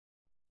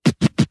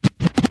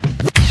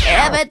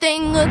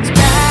Everything looks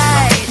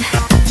right.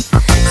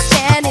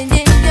 Standing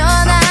in your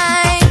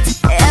light,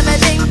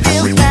 everything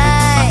feels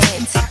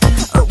right.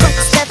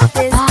 What's the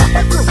fizz?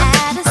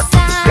 Out of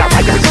sight.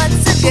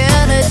 What's a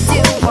girl to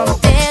do? I'm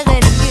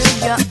feeling you,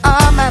 you're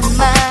on my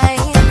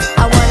mind. I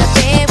wanna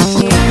be with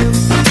you.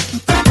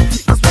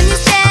 'Cause when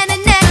you're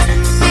standing next to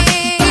me,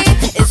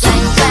 it's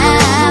like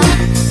wow.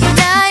 You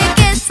know your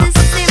kisses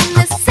seem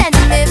to set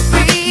me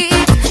free.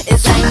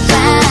 It's like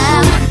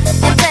wow.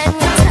 And then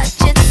we touch,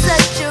 it's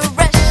such a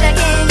rush, I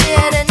can't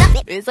get enough.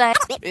 It's like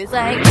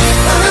ooh,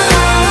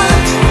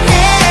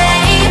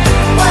 hey,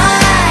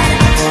 what?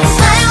 It's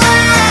like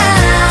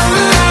wow.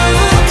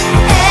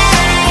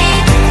 Hey,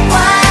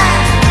 what?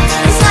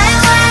 It's like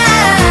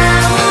wow.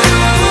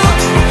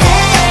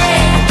 Hey,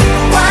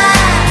 what?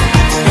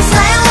 It's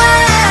like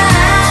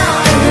wow.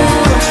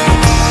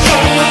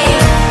 Hey,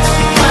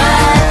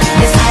 what?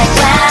 It's like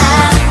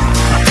wow.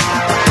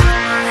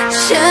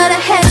 Should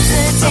I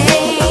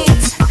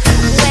hesitate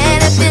when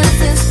it feels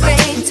this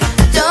great?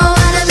 Don't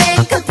wanna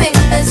make a big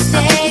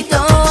mistake.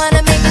 Don't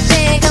wanna make a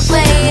think I'm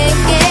playing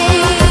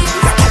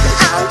games.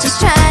 I'm just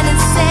trying to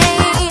say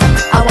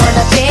I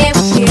wanna be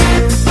with you.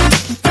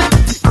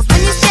 'Cause when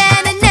you're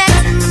standing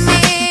next to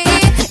me,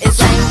 it's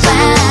like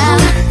wow.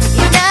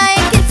 You know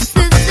your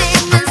kisses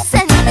seem to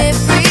set me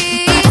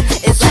free.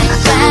 It's like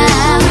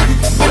wow.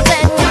 And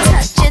when we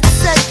touch, it's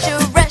such a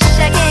rush,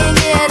 I can't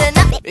get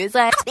enough. It's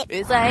like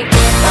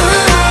ooh,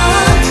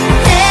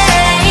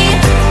 hey,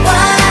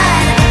 what?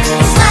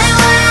 It's like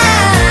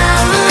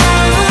wow.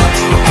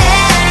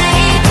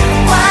 Hey,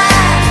 what?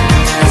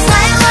 It's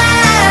like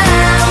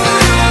wow.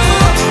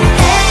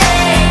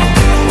 Hey,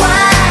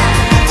 what?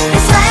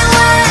 It's like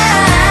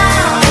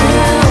wow.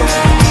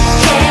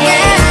 Hey,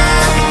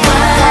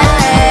 what?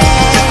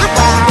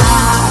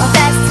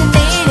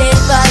 Fascinated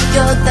by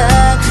your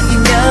love, you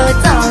know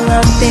it's all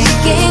I'm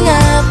thinking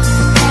of.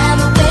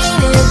 Haven't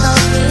waited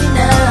long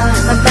enough.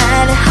 My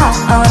mind and heart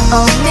are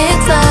all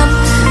mixed up.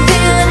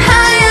 Feeling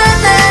higher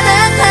than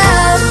a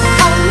cloud.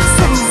 All my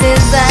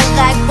senses are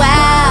like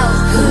wow.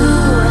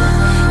 Ooh,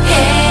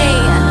 hey,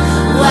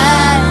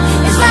 what?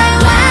 It's like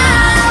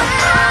wow.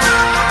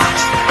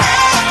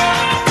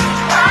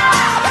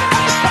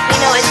 You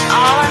know it's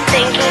all I'm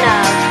thinking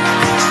of.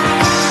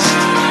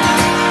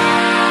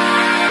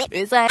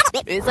 It's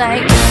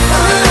like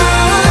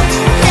ooh.